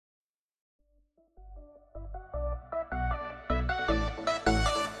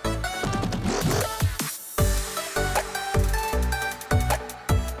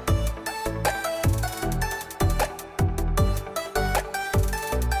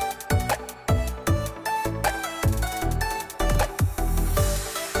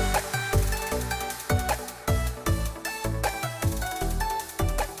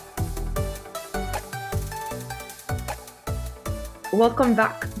welcome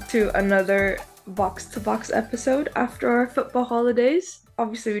back to another Box to Box episode after our football holidays.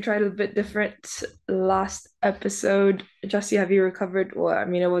 Obviously, we tried a bit different last episode. Jesse, have you recovered? Well, I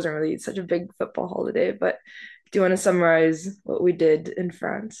mean, it wasn't really such a big football holiday, but do you want to summarize what we did in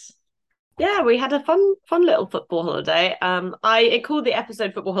France? Yeah, we had a fun little football holiday. I called the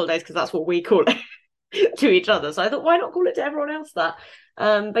episode football holidays because that's what we call it to each other. So I thought, why not call it to everyone else that?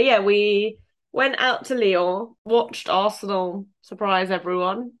 But yeah, we went out to Lyon, watched Arsenal surprise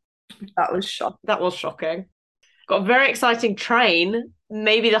everyone. That was shocking. That was shocking. Got a very exciting train.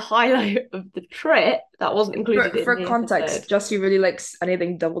 Maybe the highlight of the trip that wasn't included in For the context, episode. Jesse really likes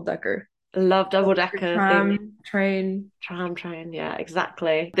anything double decker. Love double decker thing. Tram, train. Tram train, yeah,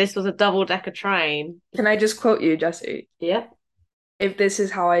 exactly. This was a double decker train. Can I just quote you, Jesse? Yep. If this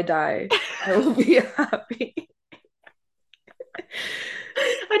is how I die, I will be happy.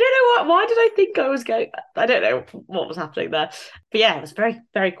 I don't know why did I think I was going. I don't know what was happening there. But yeah, it was very,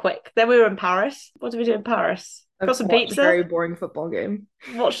 very quick. Then we were in Paris. What did we do in Paris? I've Got some watched a pizza, very boring football game.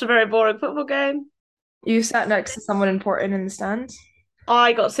 watched a very boring football game. You sat next to someone important in the stands.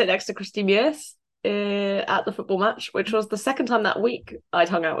 I got to sit next to Christy Mears at the football match, which was the second time that week I'd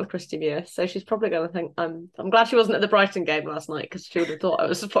hung out with Christy Mears. So she's probably going to think I'm glad she wasn't at the Brighton game last night because she would have thought I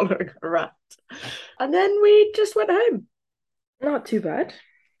was following her around. And then we just went home. Not too bad.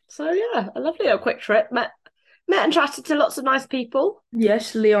 So yeah, a lovely little quick trip. Met and chatted to lots of nice people.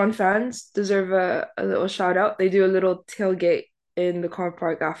 Yes, Leon fans deserve a little shout out. They do a little tailgate in the car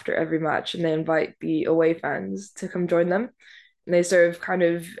park after every match, and they invite the away fans to come join them. And they serve kind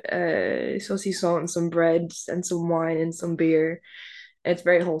of saucisson and some bread and some wine and some beer. It's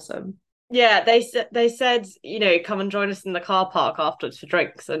very wholesome. Yeah, they said, come and join us in the car park afterwards for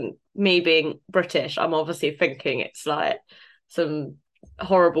drinks. And me being British, I'm obviously thinking it's like some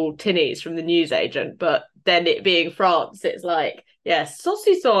horrible tinnies from the newsagent. But then it being France, it's like, yeah,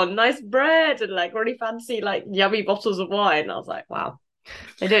 saucisson, nice bread, and like really fancy, like yummy bottles of wine. I was like, wow,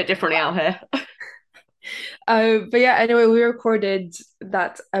 they do it differently out here. But yeah, anyway, we recorded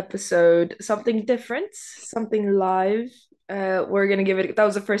that episode, something different, something live. We're gonna give it, that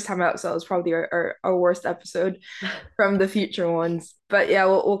was the first time out, so it was probably our worst episode from the future ones. But yeah,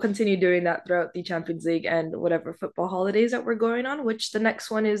 we'll continue doing that throughout the Champions League and whatever football holidays that we're going on, which the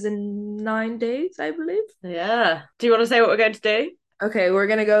next one is in 9 days, I believe. Yeah. Do you want to say what we're going to do? Okay, we're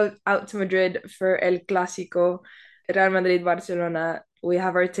gonna go out to Madrid for El Clásico, Real Madrid Barcelona. We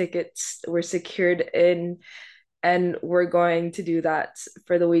have our tickets, we're secured in, and we're going to do that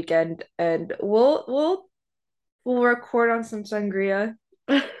for the weekend. And we'll record on some sangria.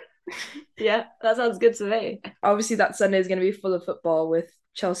 Yeah, that sounds good to me. Obviously, that Sunday is gonna be full of football with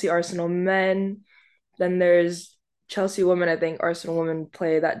Chelsea Arsenal men. Then there's Chelsea women, I think Arsenal women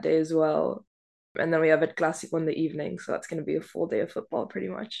play that day as well. And then we have a Clásico in the evening, so that's gonna be a full day of football pretty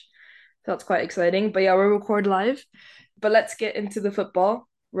much. So that's quite exciting. But yeah, we'll record live. But let's get into the football.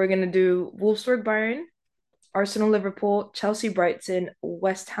 We're gonna do Wolfsburg Bayern, Arsenal Liverpool, Chelsea Brighton,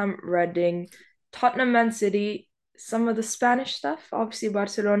 West Ham Reading, Tottenham Man City, some of the Spanish stuff, obviously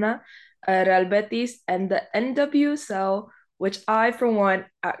Barcelona, Real Betis, and the NWSL, which I, for one,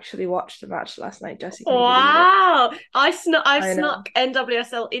 actually watched the match last night. Jesse, can you believe it? Wow. I've I know. snuck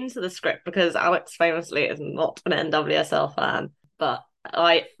NWSL into the script because Alex famously is not an NWSL fan. But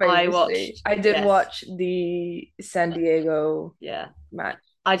I Famously, watched, I did yes. watch the San Diego Yeah. match.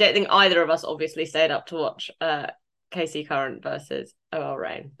 I don't think either of us obviously stayed up to watch KC Current versus OL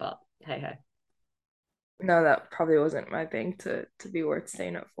Reign, but hey ho. No, that probably wasn't my thing to be worth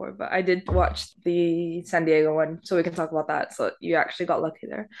staying up for, but I did watch the San Diego one, so we can talk about that. So you actually got lucky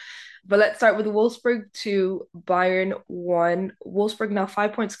there. But let's start with Wolfsburg 2, Bayern 1. Wolfsburg now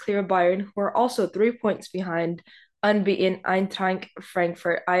 5 points clear of Bayern, who are also 3 points behind unbeaten Eintracht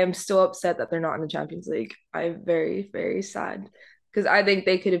Frankfurt. I am still upset that they're not in the Champions League. I'm very, very sad because I think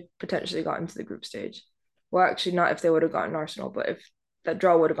they could have potentially gotten to the group stage. Well, actually, not if they would have gotten Arsenal, but if that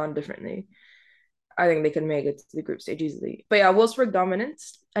draw would have gone differently. I think they can make it to the group stage easily. But yeah, Wolfsburg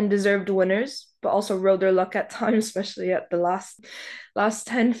dominance and deserved winners, but also rode their luck at times, especially at the last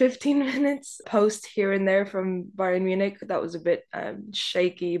 10, 15 minutes. Post here and there from Bayern Munich. That was a bit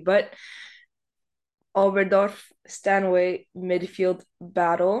shaky, but Oberdorf, Stanway midfield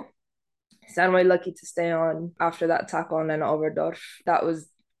battle. Stanway lucky to stay on after that tackle on an Oberdorf. That was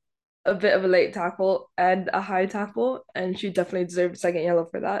a bit of a late tackle and a high tackle, and she definitely deserved a second yellow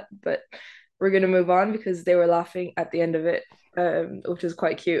for that. But we're gonna move on because they were laughing at the end of it, which is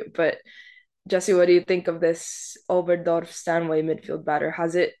quite cute. But Jesse, what do you think of this Oberdorf Stanway midfield batter?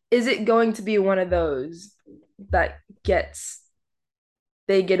 Is it going to be one of those that gets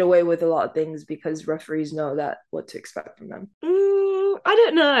they get away with a lot of things because referees know that what to expect from them? I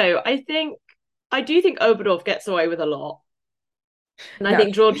don't know. I do think Oberdorf gets away with a lot. And I think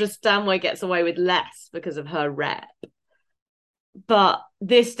Naturally. Georgia Stanway gets away with less because of her rep. But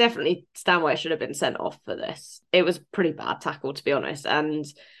this definitely, Stanway should have been sent off for this. It was pretty bad tackle, to be honest. And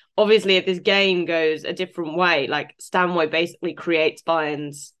obviously, if this game goes a different way, like Stanway basically creates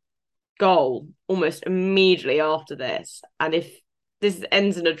Bayern's goal almost immediately after this. And if this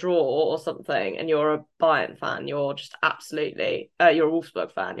ends in a draw or something, and you're a Bayern fan, you're just absolutely, you're a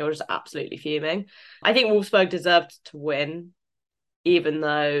Wolfsburg fan, you're just absolutely fuming. I think Wolfsburg deserved to win, even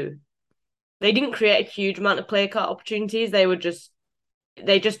though they didn't create a huge amount of clear cut opportunities.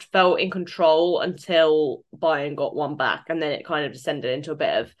 They just felt in control until Bayern got one back, and then it kind of descended into a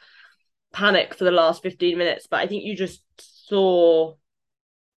bit of panic for the last 15 minutes. But I think you just saw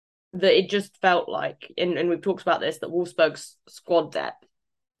that it just felt like, and we've talked about this, that Wolfsburg's squad depth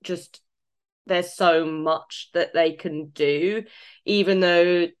just, there's so much that they can do, even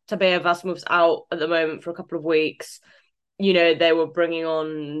though Tabea Vasmov's out at the moment for a couple of weeks. You know, they were bringing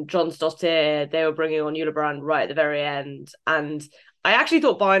on Jonsdottir, they were bringing on Julebrand right at the very end. And I actually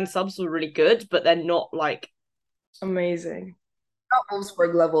thought Bayern subs were really good, but they're not like, Amazing. Not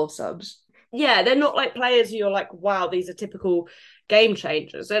Wolfsburg level of subs. yeah, they're not like players who you're like, wow, these are typical game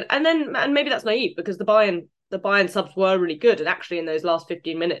changers. And maybe that's naive because the Bayern subs were really good. And actually in those last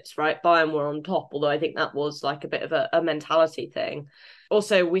 15 minutes, right, Bayern were on top, although I think that was like a bit of a mentality thing.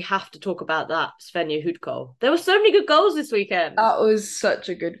 Also, we have to talk about that Svenja Hud goal. There were so many good goals this weekend. That was such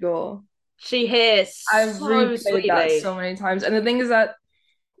a good goal. She hit I've so replayed that sweetly. so many times. And the thing is that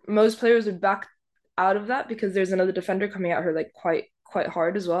most players would back out of that because there's another defender coming at her like quite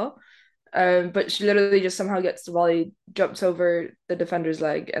hard as well. But she literally just somehow gets the volley, jumps over the defender's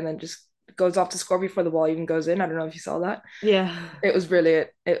leg, and then just goes off to score before the ball even goes in. I don't know if you saw that. Yeah. It was brilliant.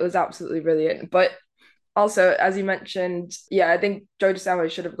 It was absolutely brilliant. But also, as you mentioned, yeah, I think George Stanway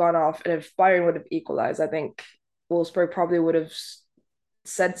should have gone off, and if Bayern would have equalized, I think Wolfsburg probably would have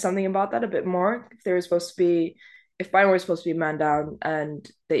said something about that a bit more. If they were supposed to be, if Bayern were supposed to be man down and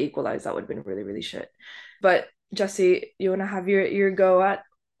they equalized, that would have been really really shit. But Jesse, you want to have your go at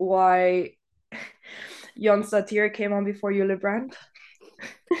why Jonsdottir came on before Julebrand?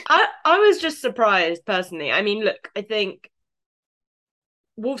 I was just surprised personally. I mean, look, I think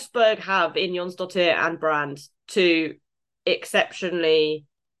Wolfsburg have in Jonsdottir and Brand two exceptionally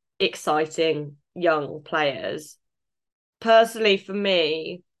exciting young players. Personally, for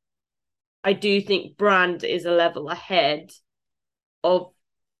me, I do think Brand is a level ahead of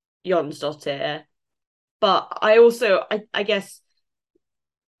Jonsdottir, but I guess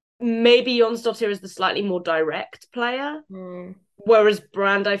maybe Jonsdottir is the slightly more direct player, Mm, whereas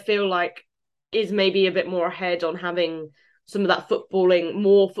Brand, I feel like, is maybe a bit more ahead on having some of that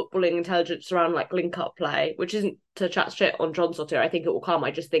more footballing intelligence around like link up play, which isn't to chat shit on Jonsdottir. I think it will come.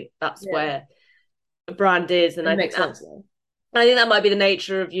 I just think that's yeah, where Brand is, and it makes sense though. I think that might be the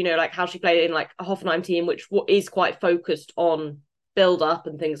nature of, like how she played in like a Hoffenheim team, which is quite focused on build up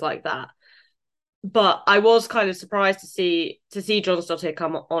and things like that. But I was kind of surprised to see Jonsdottir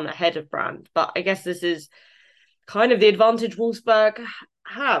come on ahead of Brand. But I guess this is kind of the advantage Wolfsburg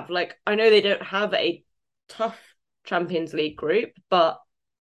have. Like, I know they don't have a tough Champions League group, but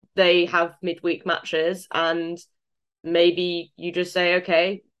they have midweek matches, and maybe you just say,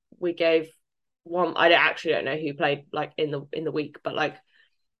 okay, we gave one. I don't know who played like in the week, but like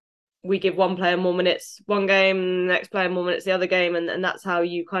we give one player more minutes one game, the next player more minutes the other game, and that's how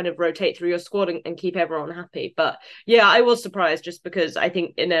you kind of rotate through your squad and keep everyone happy. But yeah, I was surprised just because I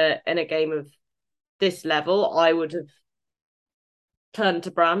think in a game of this level, I would have turned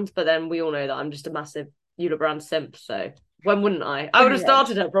to Brand, but then we all know that I'm just a massive Eula Brand simp, so when wouldn't I? I would have Yeah.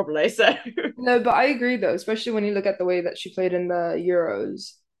 started her probably, so No, but I agree though, especially when you look at the way that she played in the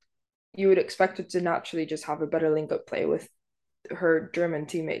Euros, you would expect her to naturally just have a better link up play with her German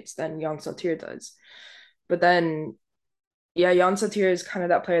teammates than Jan Saltier does. But then, yeah, Jan Saltier is kind of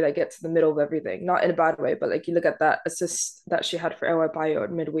that player that gets in the middle of everything, not in a bad way, but like you look at that assist that she had for El Bayo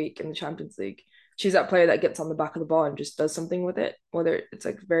at midweek in the Champions League. She's that player that gets on the back of the ball and just does something with it, whether it's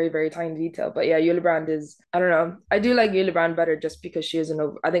like very, very tiny detail. But yeah, Julebrand is, I don't know. I do like Julebrand better just because she is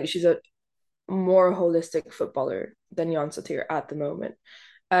I think she's a more holistic footballer than Jan Satir at the moment.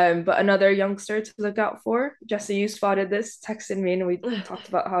 But another youngster to look out for, Jesse, you spotted this, texted me, and we talked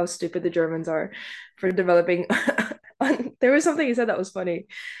about how stupid the Germans are for developing. There was something he said that was funny.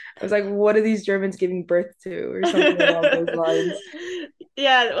 I was like, what are these Germans giving birth to, or something along those lines.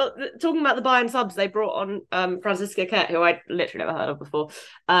 Yeah, well, talking about the Bayern subs, they brought on Franziska Kett, who I'd literally never heard of before,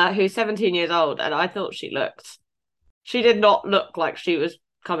 who's 17 years old, and I thought she did not look like she was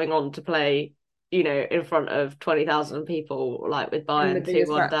coming on to play in front of 20,000 people, like with In the Bayern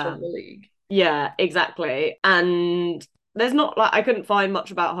biggest 2-1 match of the down. league. Yeah, exactly. And there's not like I couldn't find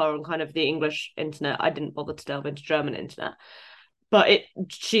much about her on kind of the English internet. I didn't bother to delve into German internet. But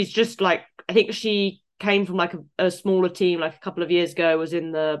she's just like I think she came from like a smaller team like a couple of years ago, was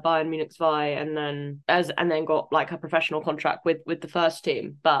in the Bayern Munich Zwei, and then got like a professional contract with the first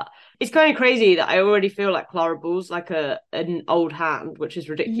team. But it's kind of crazy that I already feel like Clara Bull's like an old hand, which is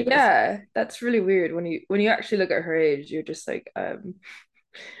ridiculous. Yeah, that's really weird. When you actually look at her age, you're just like,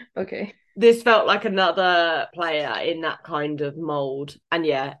 okay. This felt like another player in that kind of mold. And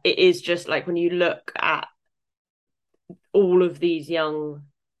yeah, it is just like when you look at all of these young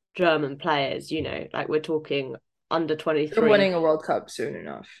German players, like we're talking under They're 23. winning a World Cup soon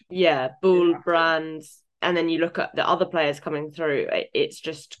enough. Yeah, They Bull, have to. Brands, and then you look at the other players coming through. It's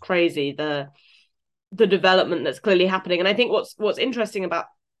just crazy the development that's clearly happening. And I think what's interesting about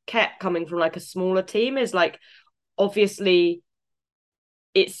Ket coming from like a smaller team is like obviously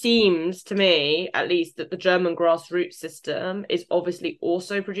it seems to me at least that the German grassroots system is obviously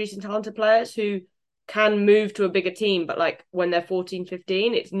also producing talented players who can move to a bigger team, but like when they're 14,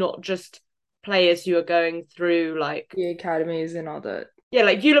 15, it's not just players who are going through like The academies and all that. yeah,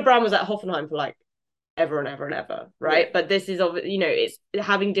 like Eula Brown was at Hoffenheim for like ever and ever and ever, Yeah. right? But this is it's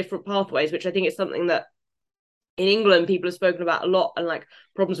having different pathways, which I think is something that in England people have spoken about a lot, and like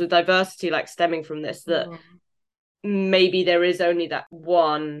problems with diversity like stemming from this, that maybe there is only that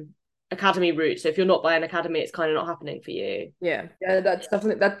one academy route. So if you're not by an academy, it's kind of not happening for you. Yeah. Yeah, that's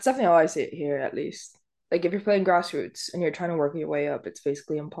definitely how I see it here, at least. Like if you're playing grassroots and you're trying to work your way up, it's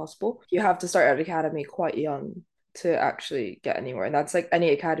basically impossible. You have to start at academy quite young to actually get anywhere. And that's like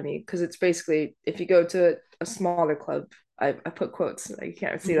any academy, because it's basically if you go to a smaller club, I put quotes, like you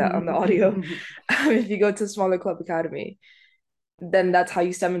can't see that on the audio. If you go to a smaller club academy, then that's how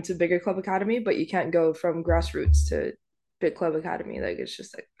you stem into bigger club academy, but you can't go from grassroots to big club academy. Like it's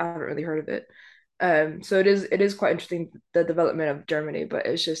just like I haven't really heard of it. So it is quite interesting the development of Germany, but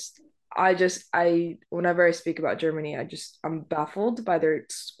it's just I whenever I speak about Germany, I'm baffled by their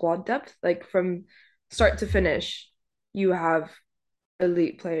squad depth. Like from start to finish, you have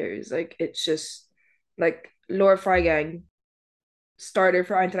elite players. Like it's just like Laura Freigang, starter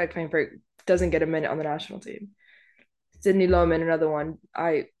for Eintracht Frankfurt, doesn't get a minute on the national team. Sydney Lohman, another one.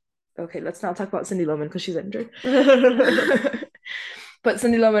 Okay, let's not talk about Cindy Lohman because she's injured. But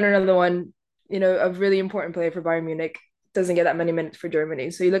Cindy Lohman, another one, a really important player for Bayern Munich, doesn't get that many minutes for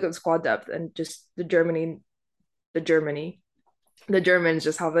Germany. So you look at the squad depth and just the Germany, the Germans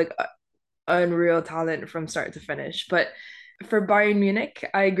just have like unreal talent from start to finish. But for Bayern Munich,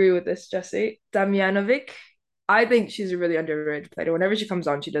 I agree with this, Jesse. Damjanovic, I think she's a really underrated player. Whenever she comes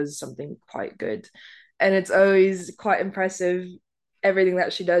on, she does something quite good. And it's always quite impressive everything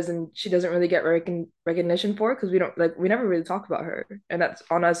that she does, and she doesn't really get recognition for, because we never really talk about her, and that's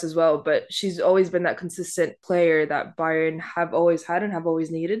on us as well. But she's always been that consistent player that Bayern have always had and have always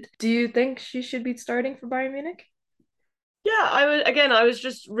needed. Do you think she should be starting for Bayern Munich? Yeah, I was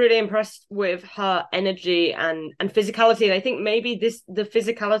just really impressed with her energy and physicality. And I think maybe the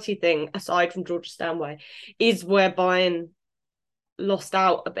physicality thing, aside from Georgia Stanway, is where Bayern lost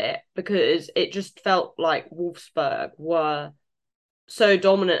out a bit, because it just felt like Wolfsburg were so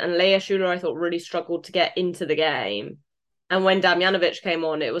dominant, and Leia Schuler I thought really struggled to get into the game. And when Damjanovic came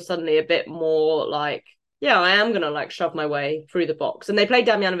on, it was suddenly a bit more like, yeah, I am gonna like shove my way through the box. And they played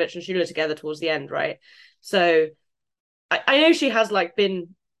Damjanovic and Schuler together towards the end, right? So I know she has like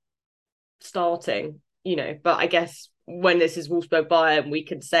been starting, but I guess when this is Wolfsburg Bayern, we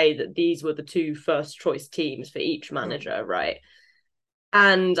can say that these were the two first choice teams for each manager, right?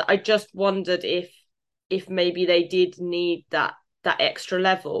 And I just wondered if maybe they did need that extra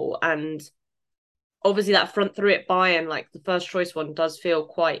level. And obviously that front three at Bayern, like the first choice one, does feel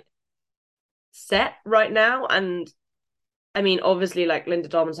quite set right now. And I mean, obviously, like Linda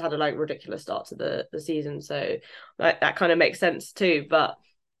Darman's had a like ridiculous start to the season, so like that kind of makes sense too. But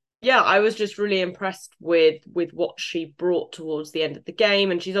yeah, I was just really impressed with what she brought towards the end of the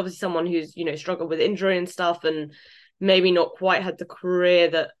game, and she's obviously someone who's struggled with injury and stuff, and maybe not quite had the career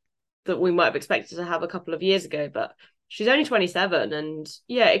that we might have expected to have a couple of years ago. But she's only 27, and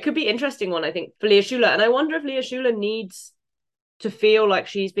yeah, it could be interesting one, I think, for Leah Schuler. And I wonder if Leah Schuler needs to feel like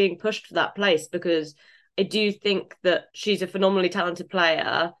she's being pushed for that place, because I do think that she's a phenomenally talented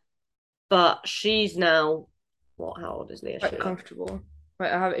player, but she's now how old is Leah Quite Schuler? comfortable.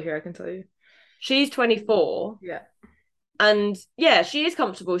 Right, I have it here, I can tell you. She's 24. Yeah. And yeah, she is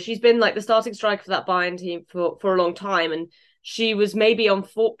comfortable. She's been like the starting striker for that Bayern team for a long time. And she was maybe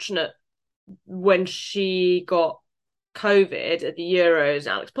unfortunate when she got COVID at the Euros,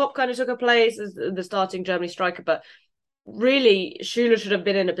 Alex Pop kind of took her place as the starting Germany striker. But really, Schüller should have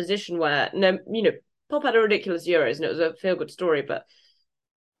been in a position where, no, Pop had a ridiculous Euros and it was a feel good story, but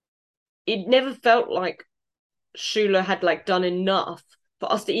it never felt like Schüller had like done enough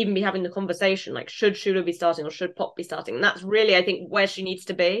for us to even be having the conversation. Like, should Schüller be starting or should Pop be starting? And that's really, I think, where she needs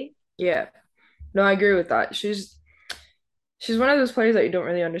to be. Yeah. No, I agree with that. She's one of those players that you don't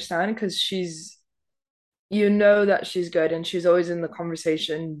really understand because you know that she's good and she's always in the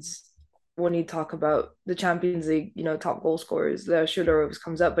conversations when you talk about the Champions League, top goal scorers. The Schüller always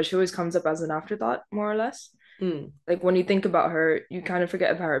comes up, but she always comes up as an afterthought, more or less. Mm. Like when you think about her, you kind of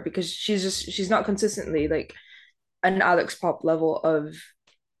forget about her because she's not consistently like an Alex Pop level of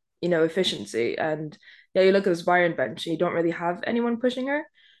efficiency. And yeah, you look at this Bayern bench, and you don't really have anyone pushing her.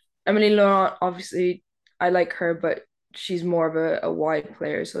 Emily Laurent, obviously, I like her, but she's more of a wide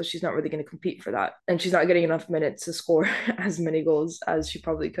player, so she's not really going to compete for that. And she's not getting enough minutes to score as many goals as she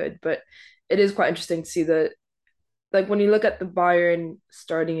probably could. But it is quite interesting to see that, like, when you look at the Bayern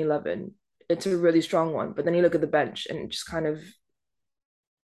starting 11, it's a really strong one. But then you look at the bench and it just kind of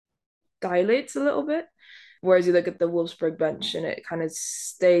dilates a little bit. Whereas you look at the Wolfsburg bench and it kind of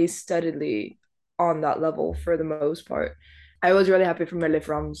stays steadily on that level for the most part. I was really happy for Mille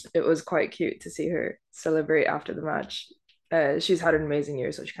Frams. It was quite cute to see her celebrate after the match. She's had an amazing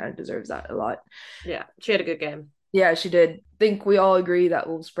year, so she kind of deserves that a lot. Yeah, she had a good game. Yeah, she did. I think we all agree that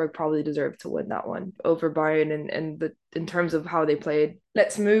Wolfsburg probably deserved to win that one over Bayern and in terms of how they played.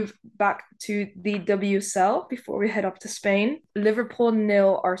 Let's move back to the WSL before we head up to Spain. Liverpool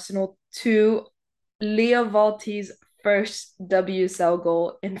 0, Arsenal 2. Lia Valti's first WSL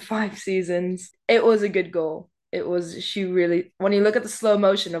goal in 5 seasons. It was a good goal. She really, when you look at the slow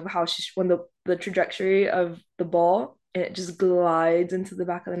motion of how when the trajectory of the ball and it just glides into the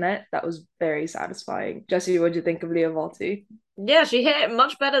back of the net, that was very satisfying. Jesse, what do you think of Lia Valti? Yeah, she hit it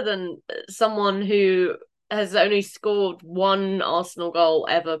much better than someone who has only scored one Arsenal goal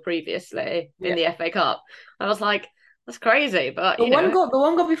ever previously in the FA Cup. I was like, that's crazy, but the one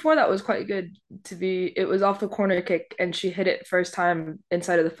goal before that was quite good it was off the corner kick and she hit it first time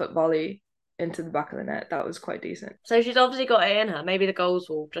inside of the foot volley into the back of the net. That was quite decent. So she's obviously got it in her. Maybe the goals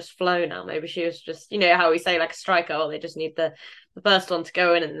will just flow now. Maybe she was just, how we say like a striker, they just need the first one to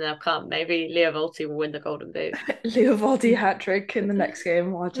go in and then they'll come. Maybe Lia Valti will win the Golden Boot. Lia Valti hat trick in the next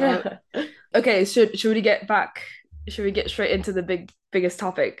game. Watch out. Okay, should we get back? Should we get straight into the biggest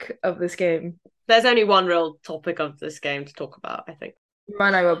topic of this game? There's only one real topic of this game to talk about, I think.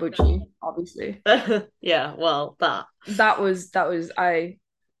 Mana Iwabuchi, obviously. Yeah, well, that was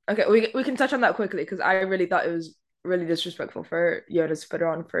okay, we can touch on that quickly because I really thought it was really disrespectful for Jonas to put her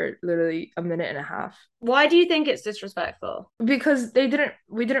on for literally a minute and a half. Why do you think it's disrespectful? Because we didn't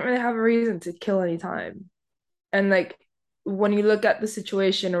really have a reason to kill any time. And like when you look at the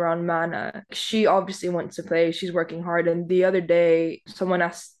situation around Mana, she obviously wants to play, she's working hard. And the other day someone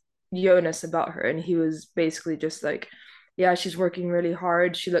asked Jonas about her and he was basically just like, yeah, she's working really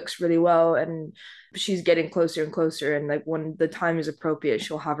hard, she looks really well, and she's getting closer and closer, and like when the time is appropriate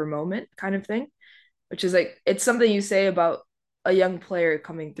she'll have her moment kind of thing, which is like, it's something you say about a young player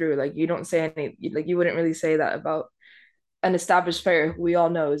coming through. Like you don't say any, like you wouldn't really say that about an established player who we all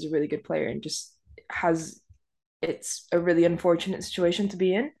know is a really good player and just it's a really unfortunate situation to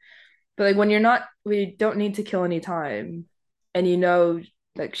be in. But like when we don't need to kill any time, and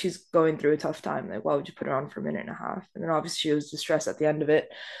like she's going through a tough time, like why would you put her on for a minute and a half? And then obviously she was distressed at the end of it.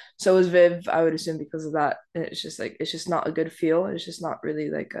 So was Viv, I would assume, because of that. And it's just not a good feel. It's just not really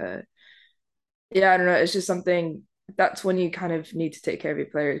like I don't know. It's just something that's when you kind of need to take care of your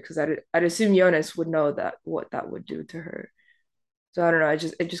players, because I'd assume Jonas would know that what that would do to her. So I don't know.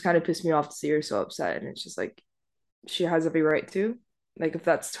 It just kind of pissed me off to see her so upset, and it's just like she has every right to. Like if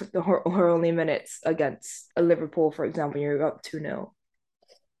that's her only minutes against a Liverpool, for example, you're up 2-0.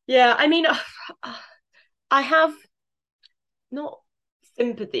 Yeah, I mean, I have not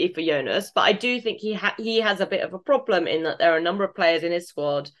sympathy for Jonas, but I do think he has a bit of a problem in that there are a number of players in his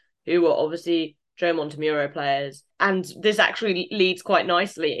squad who are obviously Joe Montemuro players, and this actually leads quite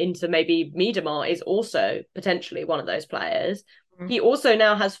nicely into maybe Miedemar is also potentially one of those players. Mm-hmm. He also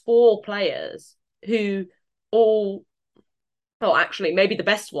now has 4 players who all... Oh, actually, maybe the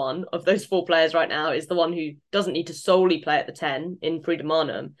best one of those 4 players right now is the one who doesn't need to solely play at the 10 in Frida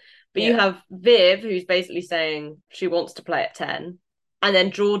Maanum. But you have Viv, who's basically saying she wants to play at 10. And then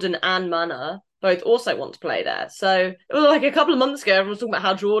Jordan and Mana both also want to play there. So it was like a couple of months ago, everyone was talking about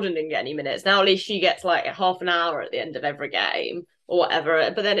how Jordan didn't get any minutes. Now at least she gets like half an hour at the end of every game or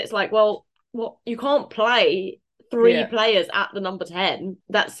whatever. But then it's like, well, you can't play 3 players at the number 10.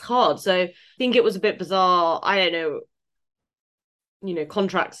 That's hard. So I think it was a bit bizarre. I don't know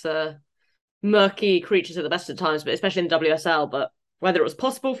contracts are murky creatures at the best of times, but especially in the WSL. But whether it was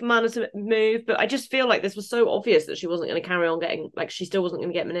possible for Mana to move, but I just feel like this was so obvious that she wasn't going to carry on getting, like, she still wasn't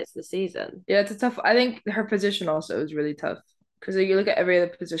going to get minutes this season. Yeah, it's a tough. I think her position also is really tough because you look at every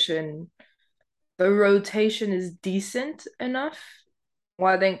other position, the rotation is decent enough.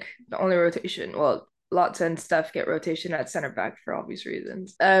 Well, I think the only rotation, well, Lotta and Steph get rotation at center back for obvious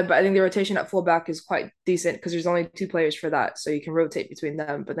reasons. But I think the rotation at fullback is quite decent because there's only two players for that, so you can rotate between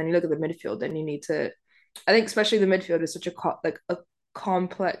them. But then you look at the midfield, and you need to. I think especially the midfield is such a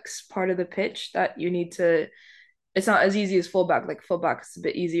complex part of the pitch that you need to. It's not as easy as fullback. Like fullback, it's a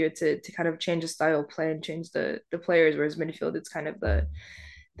bit easier to kind of change the style of play and change the players, whereas midfield, it's kind of the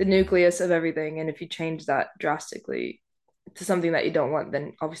nucleus of everything. And if you change that drastically to something that you don't want,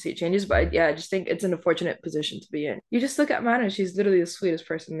 then obviously it changes. But yeah, I just think it's an unfortunate position to be in. You just look at Mana, she's literally the sweetest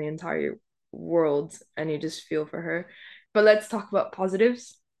person in the entire world, and you just feel for her. But let's talk about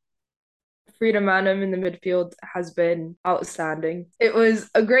positives. Frida Manum in the midfield has been outstanding. It was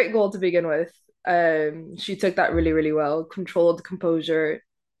a great goal to begin with. She took that really, really well, controlled composure,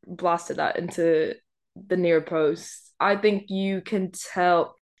 blasted that into the near post. I think you can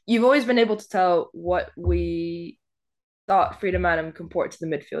tell, you've always been able to tell what we thought Frida Manum comport to the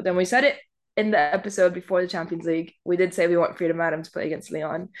midfield. And we said it in the episode before the Champions League. We did say we want Frida Manum to play against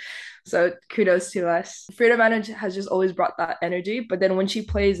Lyon. So kudos to us. Frida Manum has just always brought that energy. But then when she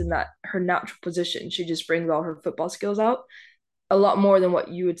plays in that her natural position, she just brings all her football skills out a lot more than what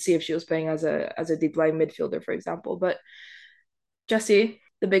you would see if she was playing as a deep line midfielder, for example. But Jesse,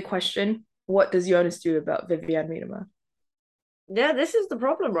 the big question: what does Jonas do about Vivianne Miedema? Yeah, this is the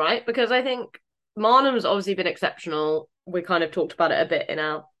problem, right? Because I think Marnham's obviously been exceptional. We kind of talked about it a bit in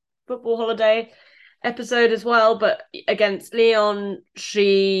our football holiday episode as well. But against Lyon,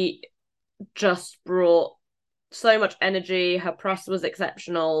 she just brought so much energy. Her press was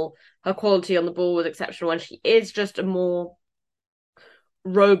exceptional. Her quality on the ball was exceptional. And she is just a more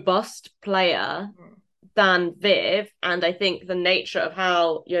robust player than Viv. And I think the nature of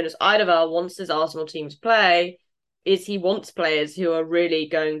how Jonas Eidevall wants his Arsenal team to play is he wants players who are really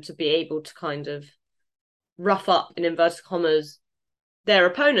going to be able to kind of rough up, in inverted commas, their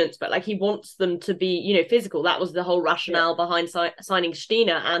opponents, but like he wants them to be, physical. That was the whole rationale behind signing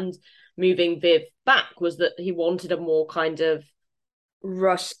Stina and moving Viv back, was that he wanted a more kind of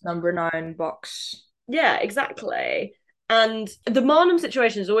rush number 9 box. Yeah, exactly. And the Marnham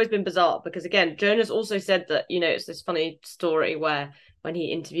situation has always been bizarre because, again, Jonas also said that, it's this funny story where when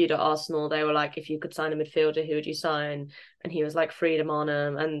he interviewed at Arsenal, they were like, if you could sign a midfielder, who would you sign? And he was like, Frida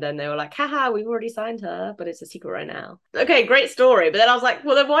Marnham. And then they were like, haha, we've already signed her, but it's a secret right now. Okay, great story. But then I was like,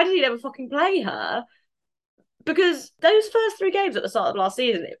 well, then why did he never fucking play her? Because those first 3 games at the start of last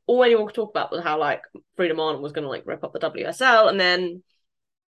season, all anyone could talk about was how, like, Frida Marnham was going to, like, rip up the WSL. And then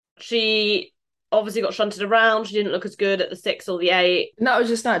she obviously got shunted around. She didn't look as good at the 6 or the 8. And that was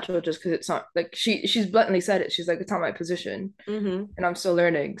just natural, just because it's not like she's bluntly said it. She's like, it's not my position, and I'm still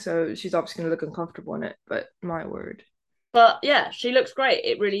learning. So she's obviously gonna look uncomfortable in it. But my word. But yeah, she looks great.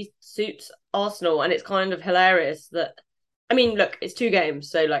 It really suits Arsenal, and it's kind of hilarious that. I mean, look, it's 2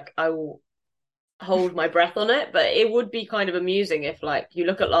 games, so like I will hold my breath on it. But it would be kind of amusing if, like, you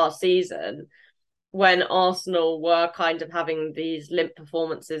look at last season, when Arsenal were kind of having these limp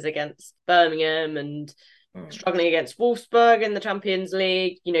performances against Birmingham and struggling against Wolfsburg in the Champions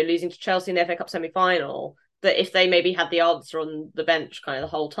League, losing to Chelsea in the FA Cup semi-final, that if they maybe had the answer on the bench kind of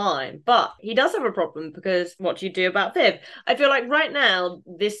the whole time. But he does have a problem because what do you do about Viv? I feel like right now,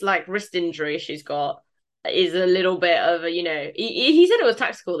 this like wrist injury she's got is a little bit of a, he said it was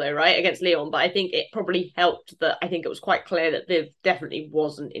tactical though, right, against Lyon, but I think it probably helped that I think it was quite clear that Viv definitely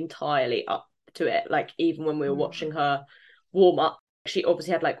wasn't entirely up to it. Like, even when we were watching her warm up, she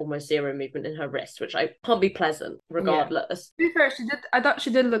obviously had like almost zero movement in her wrist, which I can't be pleasant regardless. To be fair, she did. I thought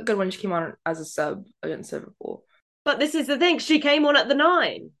she did look good when she came on as a sub against Liverpool. But this is the thing, she came on at the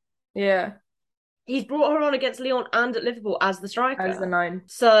 9. Yeah, he's brought her on against Lyon and at Liverpool as the striker. as the 9.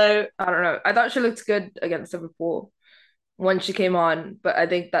 So I don't know. I thought she looked good against Liverpool when she came on, but I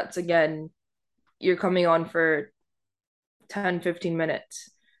think that's again, you're coming on for 10, 15 minutes.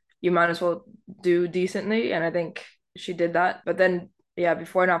 You might as well do decently, and I think she did that. But then, yeah,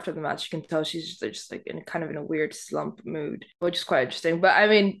 before and after the match, you can tell she's just like in kind of in a weird slump mood, which is quite interesting. But I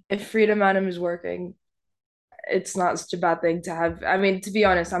mean, if Frida Manum is working, it's not such a bad thing to have. I mean, to be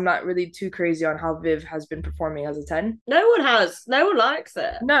honest, I'm not really too crazy on how Viv has been performing as a 10. No one has. No one likes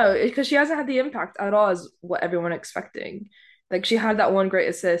it. No, because she hasn't had the impact at all as what everyone expecting. Like, she had that one great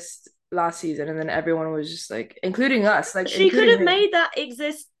assist last season, and then everyone was just like, including us, like she could have her. made that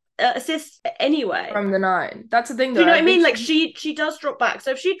exist assists anyway. from the 9. That's the thing Do though. you know what I I think mean? Like she does drop back.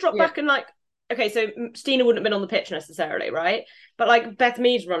 So if she dropped yeah. back and like, okay, so Stina wouldn't have been on the pitch necessarily, right? But like Beth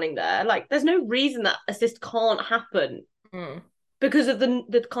Mead's running there. Like, there's no reason that assist can't happen Mm. because of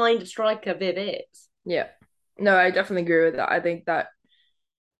the kind of striker Viv is. Yeah. No, I definitely agree with that. I think that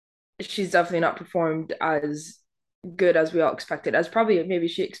she's definitely not performed as good as we all expected, as probably maybe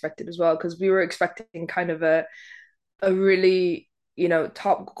she expected as well, because we were expecting kind of a really,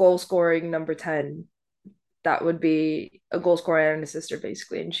 top goal scoring number 10 that would be a goal scorer and an assister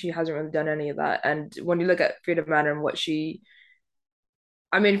basically, and she hasn't really done any of that. And when you look at Frida Manor and what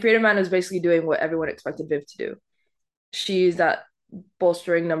I mean, Frida Manor is basically doing what everyone expected Viv to do. She's that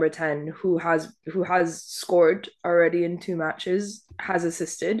bolstering number 10 who has scored already in 2 matches, has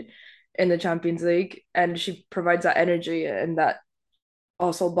assisted in the Champions League, and she provides that energy and that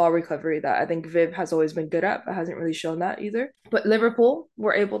also ball recovery that I think Viv has always been good at, but hasn't really shown that either. But Liverpool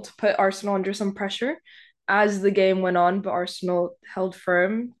were able to put Arsenal under some pressure as the game went on, but Arsenal held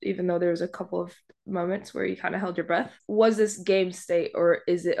firm, even though there was a couple of moments where you kind of held your breath. Was this game state or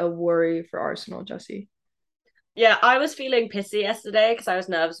is it a worry for Arsenal, Jesse? Yeah, I was feeling pissy yesterday because I was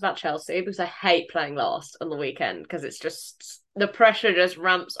nervous about Chelsea because I hate playing last on the weekend because it's just the pressure just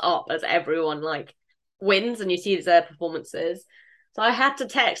ramps up as everyone like wins and you see their performances. So I had to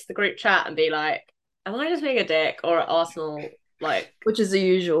text the group chat and be like, am I just being a dick or are Arsenal like Which is the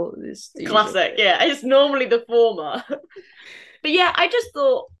usual. Is the classic? usual. Yeah, it's normally the former. But yeah, I just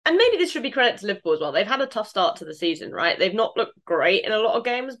thought, and maybe this should be credit to Liverpool as well. They've had a tough start to the season, right? They've not looked great in a lot of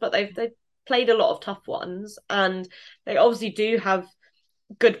games, but they've played a lot of tough ones, and they obviously do have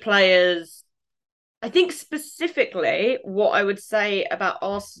good players. I think specifically, what I would say about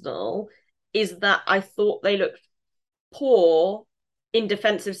Arsenal is that I thought they looked poor in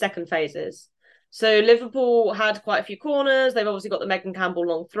defensive second phases. So Liverpool had quite a few corners. They've obviously got the Megan Campbell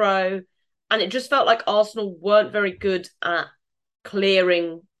long throw, and it just felt like Arsenal weren't very good at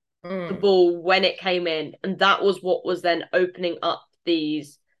clearing the Mm. ball when it came in, and that was what was then opening up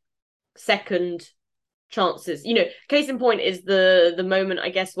these second chances. Case in point is the moment I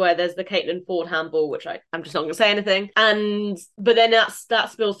guess where there's the Caitlin Ford handball, which I'm just not going to say anything, and but then that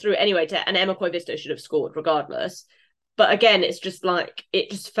spills through anyway to and Emma Koivisto should have scored regardless. But again, it's just like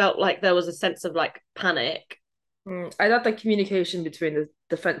it just felt like there was a sense of like panic. I thought the communication between the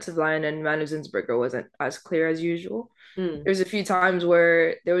defensive line and Manu Zinsberger wasn't as clear as usual. Mm. There's a few times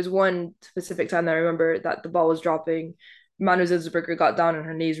where there was one specific time that I remember that the ball was dropping. Manu Zinsberger got down on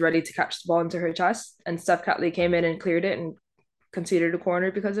her knees ready to catch the ball into her chest, and Steph Catley came in and cleared it and conceded a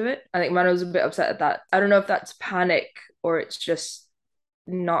corner because of it. I think Manu was a bit upset at that. I don't know if that's panic or it's just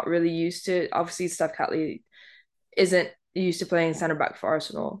not really used to. Obviously, Steph Catley isn't used to playing center back for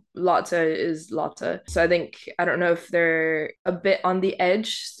Arsenal. Lotta is Lotta. So I don't know if they're a bit on the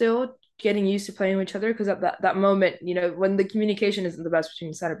edge still, getting used to playing with each other, because at that moment, when the communication isn't the best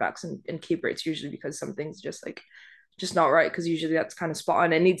between center backs and keeper, it's usually because something's just not right, because usually that's kind of spot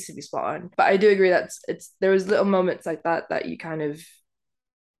on. It needs to be spot on. But I do agree that there was little moments like that you kind of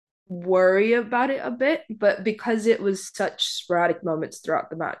worry about it a bit, but because it was such sporadic moments throughout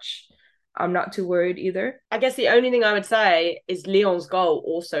the match, I'm not too worried either. I guess the only thing I would say is Lyon's goal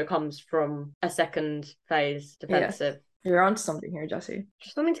also comes from a second phase Yeah, defensive. you're on something here, Jesse.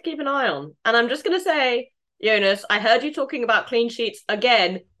 Just something to keep an eye on. And I'm just going to say, Jonas, I heard you talking about clean sheets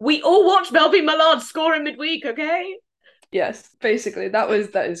again. We all watched Melby Mallard score in midweek, okay? Yes, basically that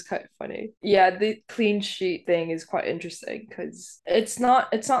is kind of funny. Yeah, the clean sheet thing is quite interesting because it's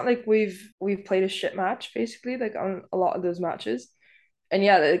not like we've played a shit match basically, like on a lot of those matches. And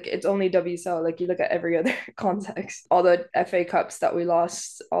yeah, like it's only WSL. Like you look at every other context, all the FA Cups that we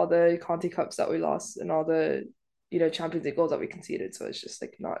lost, all the Conti Cups that we lost, and all the Champions League goals that we conceded. So it's just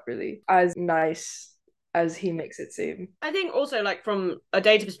like not really as nice as he makes it seem. I think also like from a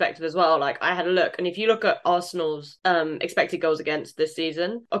data perspective as well, like I had a look, and if you look at Arsenal's expected goals against this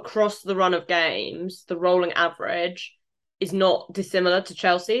season across the run of games, the rolling average is not dissimilar to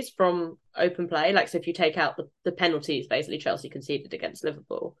Chelsea's from open play. Like, so if you take out the penalties, basically Chelsea conceded against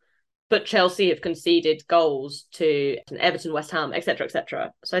Liverpool, but Chelsea have conceded goals to Everton, West Ham, etc.,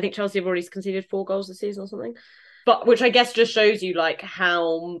 etc. So I think Chelsea have already conceded 4 goals this season or something. But which I guess just shows you like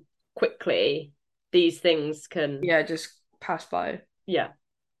how quickly these things can just pass by. Yeah.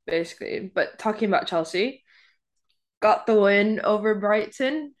 Basically. But talking about Chelsea, got the win over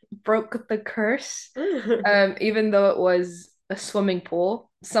Brighton, broke the curse. Even though it was a swimming pool.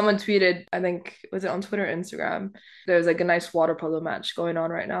 Someone tweeted, I think, was it on Twitter or Instagram? There's like a nice water polo match going on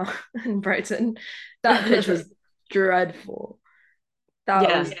right now in Brighton. That pitch was dreadful. That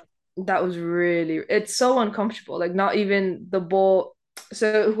Yeah. was that was really, it's so uncomfortable. Like not even the ball,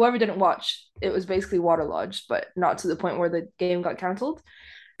 So whoever didn't watch, it was basically waterlogged, but not to the point where the game got cancelled.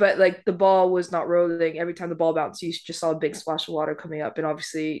 But like the ball was not rolling. Every time the ball bounced, you just saw a big splash of water coming up, and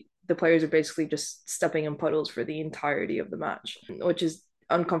obviously the players are basically just stepping in puddles for the entirety of the match, which is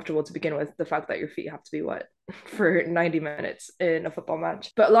uncomfortable to begin with. The fact that your feet have to be wet for 90 minutes in a football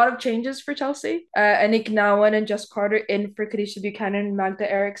match. But a lot of changes for Chelsea. Anik Nowen and Jess Carter in for Kadisha Buchanan and Magda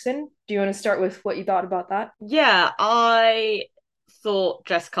Eriksson. Do you want to start with what you thought about that? Yeah, I thought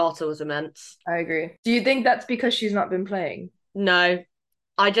Jess Carter was immense. I agree. Do you think that's because she's not been playing? No,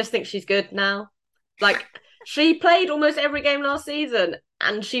 I just think she's good now. Like, she played almost every game last season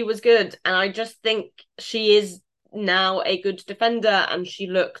and she was good. And I just think she is now a good defender, and she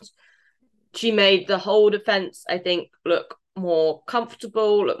made the whole defense, I think, look more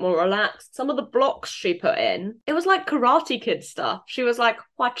comfortable, look more relaxed. Some of the blocks she put in, it was like Karate Kid stuff. She was like,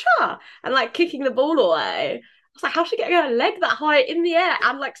 wacha, and like kicking the ball away. I was like, how's she getting her leg that high in the air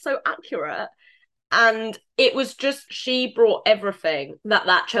and like so accurate? And it was just, she brought everything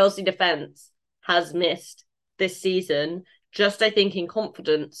that Chelsea defense has missed this season. Just, I think, in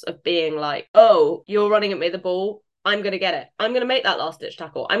confidence of being like, oh, you're running at me the ball. I'm going to get it. I'm going to make that last ditch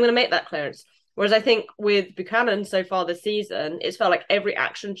tackle. I'm going to make that clearance. Whereas I think with Buchanan so far this season, it's felt like every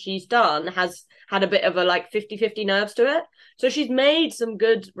action she's done has had a bit of a like 50-50 nerves to it. So she's made some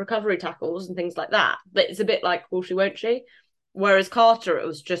good recovery tackles and things like that. But it's a bit like, will she, won't she? Whereas Carter, it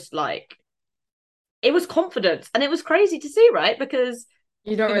was just like, it was confidence, and it was crazy to see, right? Because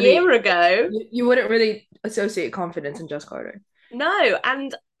You don't a really, year ago, you wouldn't really associate confidence in Jess Carter. no,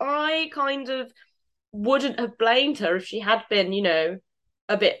 and I kind of wouldn't have blamed her if she had been,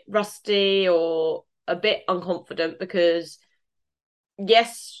 a bit rusty or a bit unconfident, because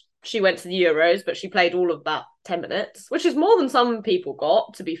yes, she went to the Euros, but she played all of that 10 minutes, which is more than some people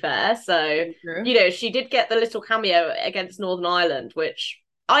got, to be fair. So, True. she did get the little cameo against Northern Ireland, which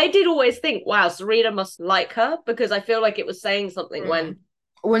I did always think, wow, Serena must like her, because I feel like it was saying something Mm.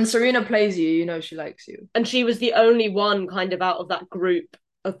 When Serena plays you, you know she likes you. and she was the only one kind of out of that group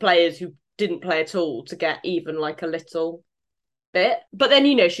of players who didn't play at all to get even like a little bit. But then,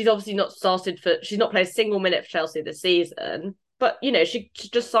 she's obviously she's not played a single minute for Chelsea this season. But, she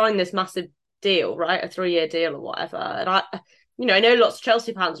just signed this massive deal, right? A 3-year deal or whatever. And I know lots of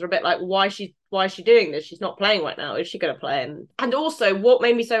Chelsea fans are a bit like, why is she doing this? She's not playing right now. Is she going to play? And also, what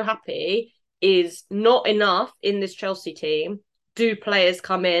made me so happy is not enough in this Chelsea team do players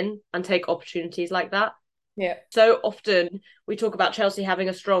come in and take opportunities like that. Yeah. So often we talk about Chelsea having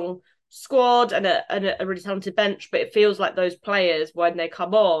a strong squad and a really talented bench, but it feels like those players, when they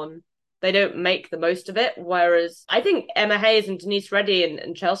come on, they don't make the most of it. Whereas I think Emma Hayes and Denise Reddy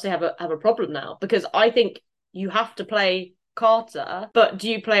and Chelsea have a problem now, because I think you have to play Carter, but do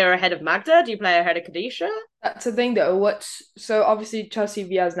you play her ahead of Magda? Do you play her ahead of Kadisha? That's the thing though. So obviously Chelsea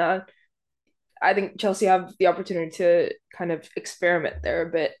Vias now. I think Chelsea have the opportunity to kind of experiment there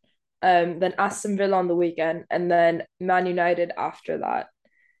a bit. Then Aston Villa on the weekend, and then Man United after that.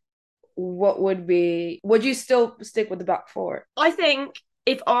 Would you still stick with the back four? I think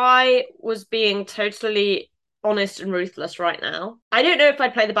if I was being totally honest and ruthless right now, I don't know if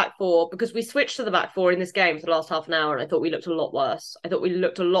I'd play the back four, because we switched to the back four in this game for the last half an hour, and I thought we looked a lot worse. I thought we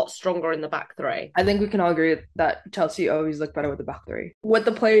looked a lot stronger in the back three. I think we can all agree that Chelsea always look better with the back three, with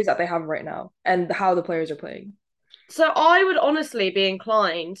the players that they have right now and how the players are playing. So I would honestly be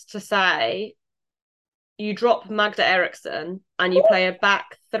inclined to say you drop Magda Eriksson and you play a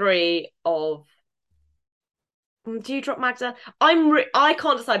back three of. Do you drop Magda? I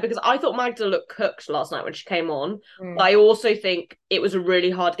can't decide, because I thought Magda looked cooked last night when she came on. But I also think it was a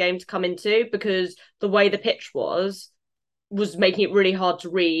really hard game to come into, because the way the pitch was making it really hard to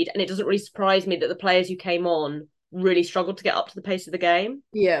read, and it doesn't really surprise me that the players who came on really struggled to get up to the pace of the game.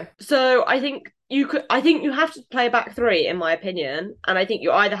 Yeah. So I think you have to play a back three, in my opinion, and I think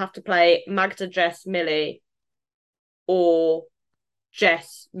you either have to play Magda, Jess, Millie, or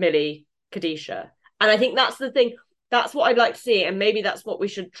Jess, Millie, Kadisha. And I think that's the thing. That's what I'd like to see, and maybe that's what we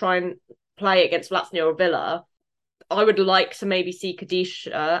should try and play against Vlasnia or Villa. I would like to maybe see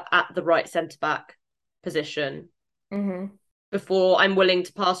Kadisha at the right centre back position before I'm willing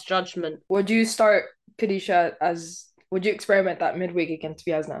to pass judgment. Would you start Kadisha would you experiment that midweek against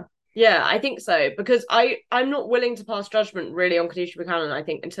Viasna? Yeah, I think so, because I'm not willing to pass judgment really on Kadisha Buchanan, I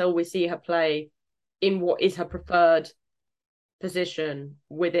think, until we see her play in what is her preferred position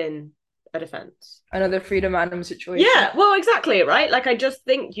within a defense. Another Freedom Adams situation. Yeah, well, exactly, right? Like, I just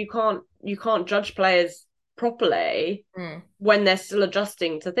think you can't judge players properly when they're still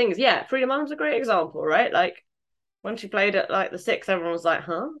adjusting to things. Yeah, Freedom Adams is a great example, right? Like, when she played at like the 6, everyone was like,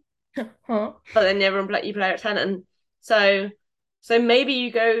 huh? Huh? But then you play at 10, and so So maybe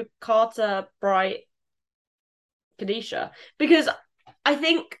you go Carter, Bright, Kanisha, because I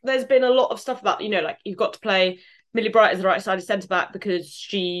think there's been a lot of stuff about, like you've got to play Millie Bright as the right-sided centre-back because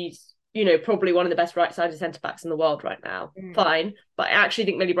she's, probably one of the best right-sided centre-backs in the world right now. Mm. Fine. But I actually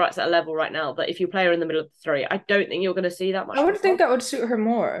think Millie Bright's at a level right now that if you play her in the middle of the three, I don't think you're going to see that I much would think football. that would suit her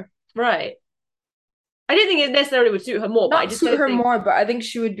more. Right. I don't think it necessarily would suit her more, but I Not just suit don't her think. more, but I think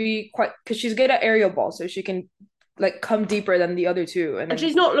she would be quite because she's good at aerial ball, so she can like come deeper than the other two, and And then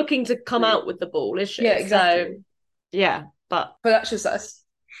she's not looking to come out with the ball, is yeah, she? So, exactly. yeah. But But that's just us.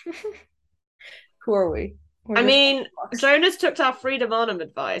 Who are we? We're I just mean, box. Jonas took our Freedom Arnhem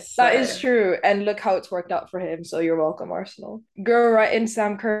advice. That is So, true, and look how it's worked out for him. So you're welcome, Arsenal. Girl right in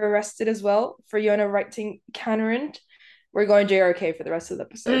Sam Kerr arrested as well for Yona writing Canarand. We're going JRK for the rest of the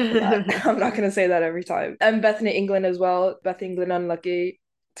episode for that. I'm not gonna say that every time. And Bethany England as well. Beth England unlucky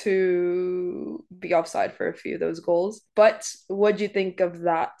to be offside for a few of those goals. But what do you think of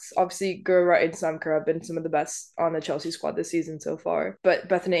that? Obviously, Girl right and Sam Kerr have been some of the best on the Chelsea squad this season so far. But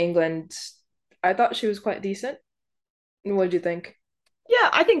Bethany England, I thought she was quite decent. What do you think? yeah,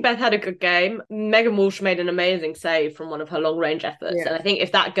 I think Beth had a good game. Megan Walsh made an amazing save from one of her long range efforts. Yeah. And I think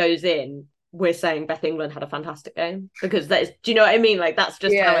if that goes in, we're saying Beth England had a fantastic game because that is, do you know what I mean? Like, that's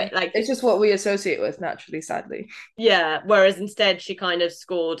just how Yeah, it, like, it's just what we associate with naturally, sadly. yeah. Whereas instead, she kind of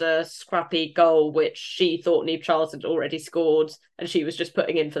scored a scrappy goal, which she thought Neve Charles had already scored, and she was just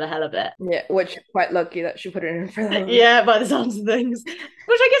putting in for the hell of it. Yeah, which quite lucky that she put it in for that. Yeah, by the sounds of things,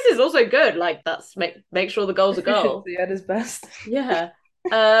 which I guess is also good. Like, that's make sure the goal's a goal. Efficiency at his best. Yeah.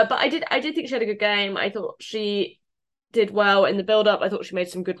 But I did think she had a good game. I thought she did well in the build up. I thought she made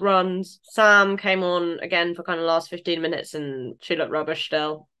some good runs. Sam came on again for kind of last 15 minutes and she looked rubbish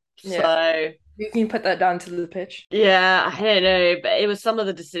still. Yeah, So you can put that down to the pitch. yeah, I don't know, but it was some of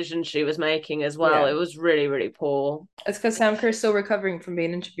the decisions she was making as well. Yeah, It was really, really poor. it's because Sam Kerr's still recovering from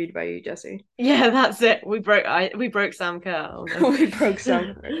being interviewed by you, Jesse. Yeah, that's it. We broke Sam Kerr. Oh, We broke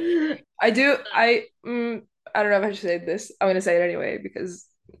Sam Kerr. no. I don't know if I should say this. I'm gonna say it anyway because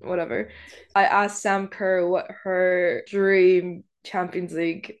whatever. I asked Sam Kerr what her dream Champions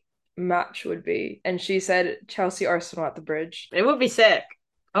League match would be, and she said Chelsea Arsenal at the bridge. It would be sick.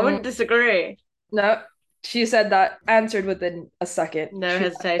 I Mm, wouldn't disagree. no, she said that, answered within a second. No She had no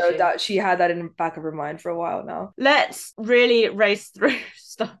hesitation. doubt she had that in the back of her mind for a while now. Let's really race through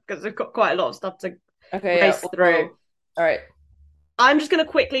stuff because we've got quite a lot of stuff to Okay, yeah, race through. all right. I'm just going to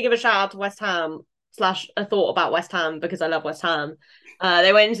quickly give a shout out to West Ham slash a thought about West Ham because I love West Ham.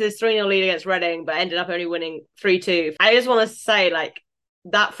 They went into this 3-0 lead against Reading, but ended up only winning 3-2. I just want to say, like,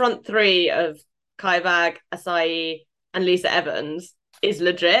 that front three of Kai Vag, Asai, and Lisa Evans is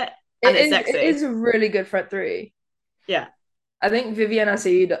legit and it's It sexy. is a really good front three. Yeah. I think Viviana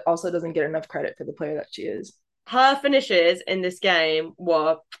Said also doesn't get enough credit for the player that she is. Her finishes in this game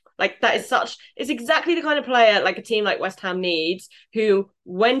were like that is such it's exactly the kind of player like a team like West Ham needs, who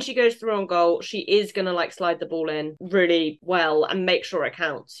when she goes through on goal, she is gonna like slide the ball in really well and make sure it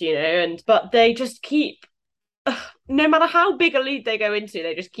counts, and but they just keep no matter how big a lead they go into,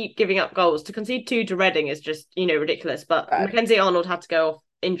 they just keep giving up goals. To concede two to Reading is just, ridiculous. But Bad. Mackenzie Arnold had to go off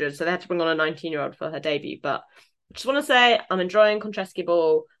injured, so they had to bring on a 19-year-old for her debut. But I just want to say I'm enjoying Konchesky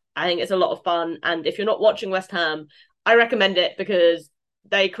ball. I think it's a lot of fun. And if you're not watching West Ham, I recommend it because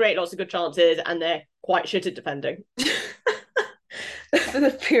they create lots of good chances and they're quite shit at defending.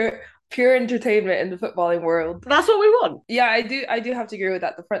 The pure entertainment in the footballing world. That's what we want. Yeah, I do have to agree with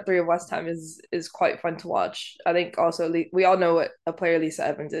that. The front three of West Ham is quite fun to watch. I think also we all know what a player Lisa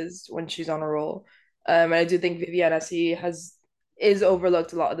Evans is when she's on a roll. And I do think Viviane Essie is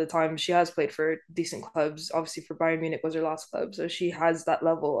overlooked a lot of the time. She has played for decent clubs. Obviously, for Bayern Munich was her last club, so she has that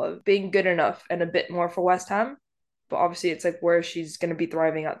level of being good enough and a bit more for West Ham. But obviously, it's like where she's going to be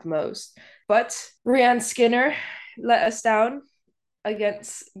thriving at the most. But Rianne Skinner let us down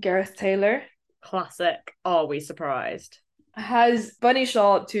against Gareth Taylor. Classic. Are we surprised? Has Bunny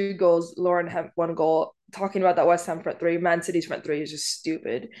Shaw 2 goals, Lauren Hemp 1 goal. Talking about that West Ham front three, Man City's front three is just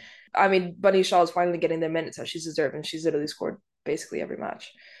stupid. I mean, Bunny Shaw is finally getting the minutes that she's deserved, and she's literally scored basically every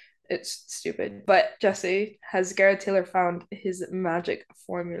match. It's stupid. But Jesse, has Gareth Taylor found his magic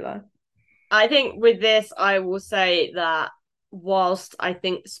formula? I think with this, I will say that whilst I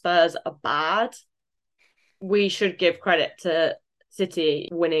think Spurs are bad, we should give credit to City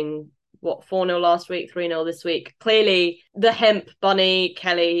winning 4-0 last week, 3-0 this week. Clearly, the Hemp, Bunny,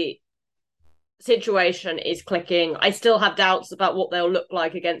 Kelly situation is clicking. I still have doubts about what they'll look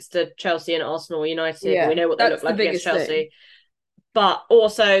like against a Chelsea and Arsenal United. Yeah, we know what they that's look like the against biggest thing. Chelsea. But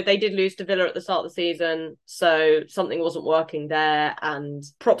also, they did lose to Villa at the start of the season, so something wasn't working there. And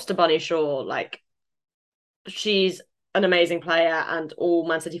props to Bunny Shaw. Like, she's an amazing player, and all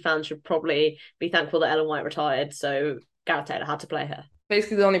Man City fans should probably be thankful that Ellen White retired. So Gareth Taylor had to play her.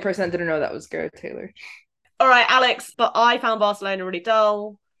 Basically, the only person that didn't know that was Gareth Taylor. All right, Alex, but I found Barcelona really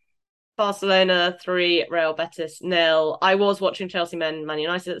dull. Barcelona 3, Real Betis 0. I was watching Chelsea Man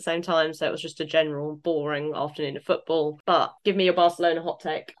United at the same time, so it was just a general boring afternoon of football. But give me your Barcelona hot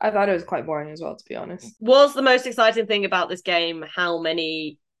take. I thought it was quite boring as well, to be honest. Was the most exciting thing about this game how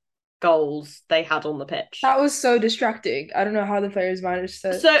many goals they had on the pitch? That was so distracting. I don't know how the players managed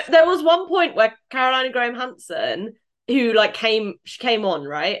to. So there was one point where Carolina Graham Hansen, who she came on,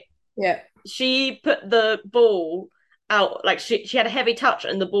 right? Yeah. She put the ball out, like she had a heavy touch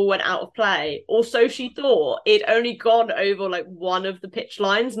and the ball went out of play. Also, she thought it'd only gone over like one of the pitch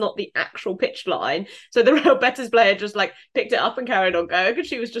lines, not the actual pitch line. So the Real Betis player just like picked it up and carried on going, and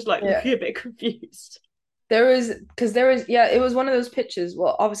she was just like looking a bit confused. There was it was one of those pitches.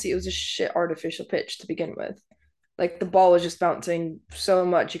 Well, obviously it was a shit artificial pitch to begin with. Like the ball was just bouncing so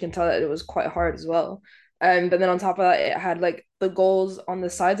much, you can tell that it was quite hard as well. But then on top of that, it had like the goals on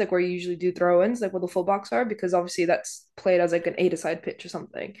the sides, like where you usually do throw-ins, like where the fullbacks are, because obviously that's played as like an eight-a-side pitch or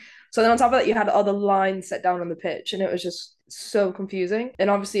something. So then on top of that, you had all the lines set down on the pitch, and it was just so confusing.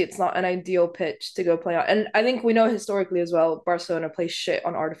 And obviously, it's not an ideal pitch to go play on. And I think we know historically as well, Barcelona plays shit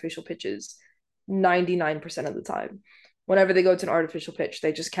on artificial pitches 99% of the time. Whenever they go to an artificial pitch,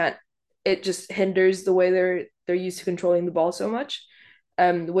 they just can't. It just hinders the way they're used to controlling the ball so much.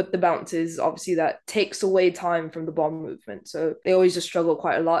 With the bounces, obviously that takes away time from the ball movement. So they always just struggle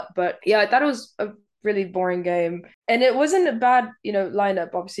quite a lot. But yeah, I thought it was a really boring game. And it wasn't a bad,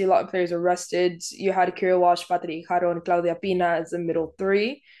 lineup. Obviously, a lot of players were rested. You had Kira Walsh, Patrick Haro, and Claudia Pina as the middle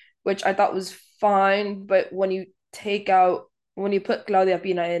three, which I thought was fine. But when you put Claudia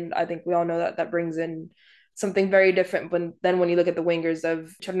Pina in, I think we all know that that brings in something very different when you look at the wingers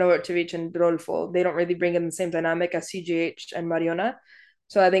of Chernovic and Rodolfo. They don't really bring in the same dynamic as CGH and Mariona.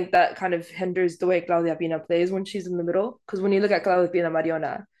 So I think that kind of hinders the way Claudia Pina plays when she's in the middle. Because when you look at Claudia Pina and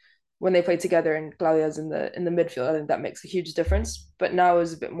Mariona, when they play together and Claudia's in the midfield, I think that makes a huge difference. But now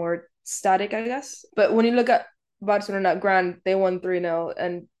is a bit more static, I guess. But when you look at Barcelona, Grand, they won 3-0,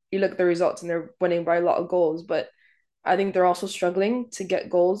 and you look at the results and they're winning by a lot of goals. But I think they're also struggling to get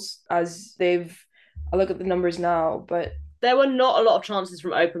goals as I look at the numbers now, but there were not a lot of chances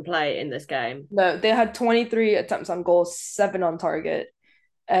from open play in this game. No, they had 23 attempts on goal, 7 on target,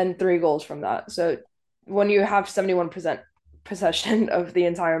 and 3 goals from that. So when you have 71% possession of the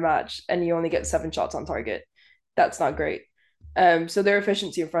entire match and you only get 7 shots on target, that's not great. So their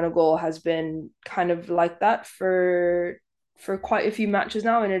efficiency in front of goal has been kind of like that for quite a few matches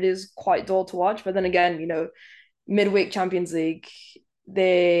now, and it is quite dull to watch. But then again, midweek Champions League,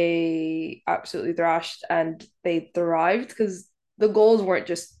 they absolutely thrashed and they thrived because the goals weren't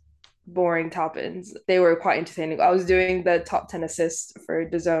just boring tap-ins. They were quite entertaining. I was doing the top 10 assists for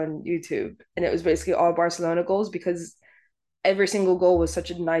DAZN YouTube, and it was basically all Barcelona goals because every single goal was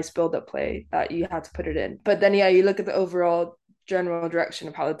such a nice build-up play that you had to put it in. But then, yeah, you look at the overall general direction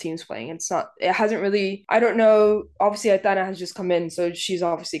of how the team's playing. It hasn't really, I don't know. Obviously, Aitana has just come in, so she's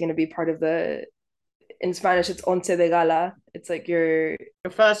obviously going to be part of in Spanish, it's once de gala. It's like your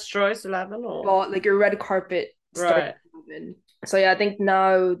first choice 11, or like your red carpet right. 11. So yeah, I think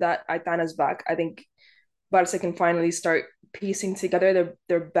now that Aitana's back, I think Barca can finally start piecing together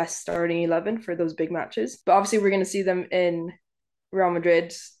their best starting 11 for those big matches. But obviously, we're going to see them in Real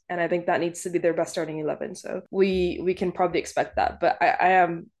Madrid, and I think that needs to be their best starting 11. So we can probably expect that. But I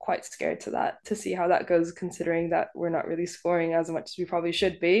am quite scared to see how that goes, considering that we're not really scoring as much as we probably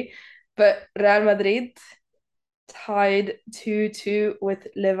should be. But Real Madrid tied 2-2 with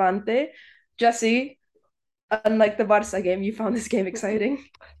Levante. Jesse, unlike the Barca game, you found this game exciting.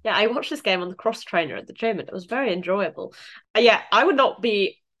 Yeah, I watched this game on the cross trainer at the gym, and it was very enjoyable. Yeah, I would not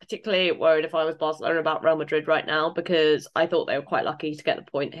be particularly worried if I was Barcelona about Real Madrid right now, because I thought they were quite lucky to get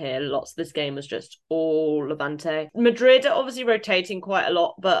the point here. Lots of this game was just all Levante. Madrid are obviously rotating quite a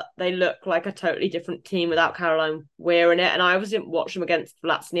lot, but they look like a totally different team without Caroline Weir in it. And I obviously didn't watch them against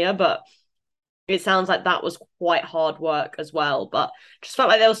Vlasnia, but it sounds like that was quite hard work as well. But just felt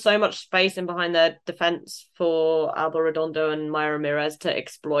like there was so much space in behind their defence for Alba Redondo and Maya Ramirez to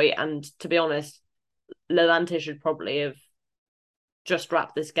exploit. And to be honest, Levante should probably have just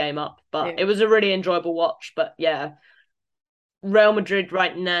wrap this game up. But It was a really enjoyable watch. But yeah, Real Madrid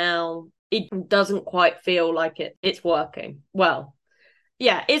right now, it doesn't quite feel like it's working. Well,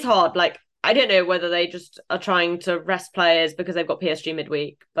 yeah, it's hard. Like, I don't know whether they just are trying to rest players because they've got PSG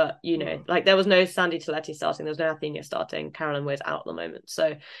midweek, but like there was no Sandy Toletti starting, there was no Athena starting, Caroline Weir's out at the moment.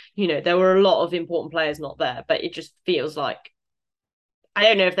 So, there were a lot of important players not there, but it just feels like I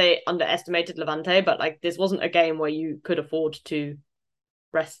don't know if they underestimated Levante, but like this wasn't a game where you could afford to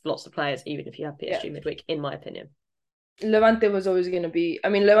rest lots of players, even if you have PSG Yeah. midweek, in my opinion. Levante was always going to be, I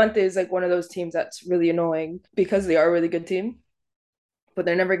mean, Levante is like one of those teams that's really annoying because they are a really good team, but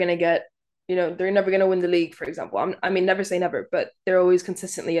they're never going to get, they're never going to win the league, for example. I mean, never say never, but they're always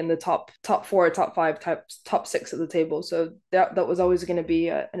consistently in the top four, top five, top six of the table. So that was always going to be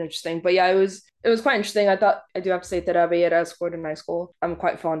an interesting. But yeah, it was quite interesting. I do have to say that Avellera scored a nice goal. I'm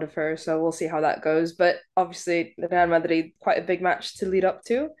quite fond of her, so we'll see how that goes. But obviously, Real Madrid, quite a big match to lead up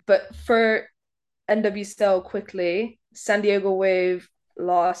to. But for NWSL quickly, San Diego Wave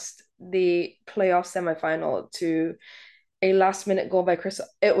lost the playoff semifinal to a last minute goal by Crystal.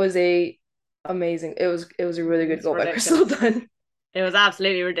 It was a amazing. It was a really good It's goal by Crystal ridiculous. Dunn. It was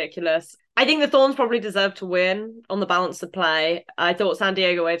absolutely ridiculous. I think the Thorns probably deserved to win on the balance of play. I thought San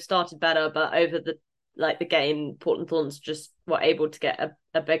Diego Wave started better, but over the game, Portland Thorns just were able to get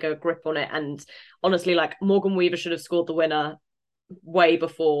a bigger grip on it. And honestly, like Morgan Weaver should have scored the winner way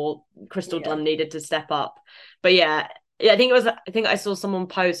before Crystal Yeah. Dunn needed to step up. But yeah, I think I saw someone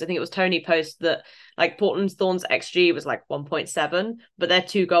post, I think it was Tony post that like Portland Thorns XG was like 1.7, but their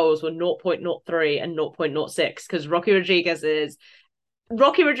two goals were 0.03 and 0.06 because Rocky Rodriguez's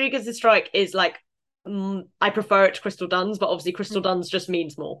strike is like I prefer it to Crystal Dunn's, but obviously Crystal Dunn's just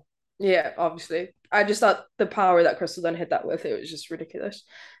means more. Yeah, obviously. I just thought the power that Crystal Dunn hit that with, it was just ridiculous.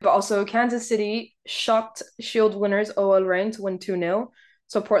 But also, Kansas City shocked Shield winners OL Reign to win 2-0.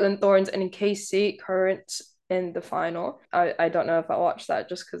 So Portland Thorns and KC current in the final. I don't know if I watched that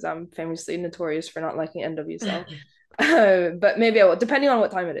just because I'm famously notorious for not liking NWSL. But maybe I will, depending on what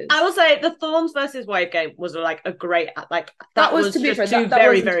time it is. I will say the Thorns versus Wave game was like a great like that was, to be just fair, two that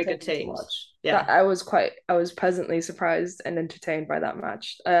very was very good entertaining to teams. watch. Yeah, That I was pleasantly surprised and entertained by that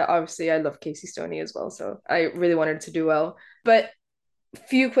match. Obviously, I love Casey Stoney as well, so I really wanted to do well. But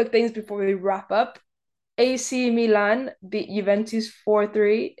few quick things before we wrap up. AC Milan beat Juventus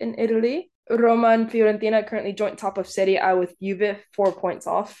 4-3 in Italy. Roma and Fiorentina currently joint top of Serie A with Juve, 4 points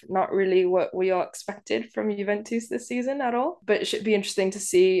off. Not really what we all expected from Juventus this season at all, but it should be interesting to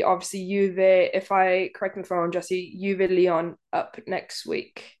see. Obviously, Juve, if I correct me if I'm wrong, Jesse, Juve Lyon up next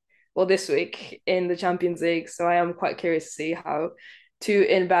week. Well, this week in the Champions League. So I am quite curious to see how two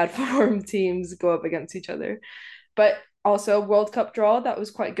in bad form teams go up against each other. But also World Cup draw, that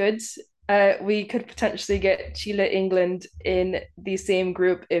was quite good. We could potentially get Chile, England in the same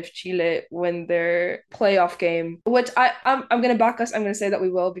group if Chile win their playoff game, which I'm gonna back us. I'm gonna say that we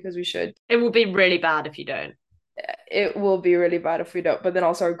will because we should. it will be really bad if you don't. It will be really bad if we don't. But then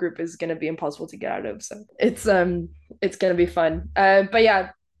also our group is gonna be impossible to get out of. So it's gonna be fun. But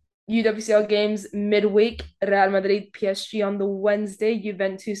yeah, UWCL games midweek. Real Madrid PSG on the Wednesday,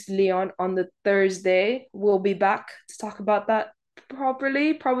 Juventus Lyon on the Thursday. We'll be back to talk about that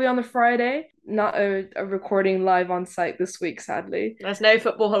properly, probably on the Friday. Not a recording live on site this week, sadly. There's no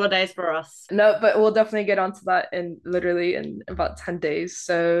football holidays for us. No, but we'll definitely get onto that in literally in about 10 days.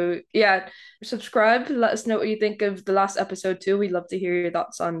 So yeah, subscribe. Let us know what you think of the last episode too. We'd love to hear your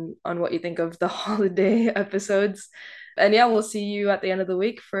thoughts on what you think of the holiday episodes. And yeah, we'll see you at the end of the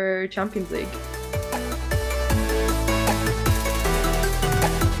week for Champions League.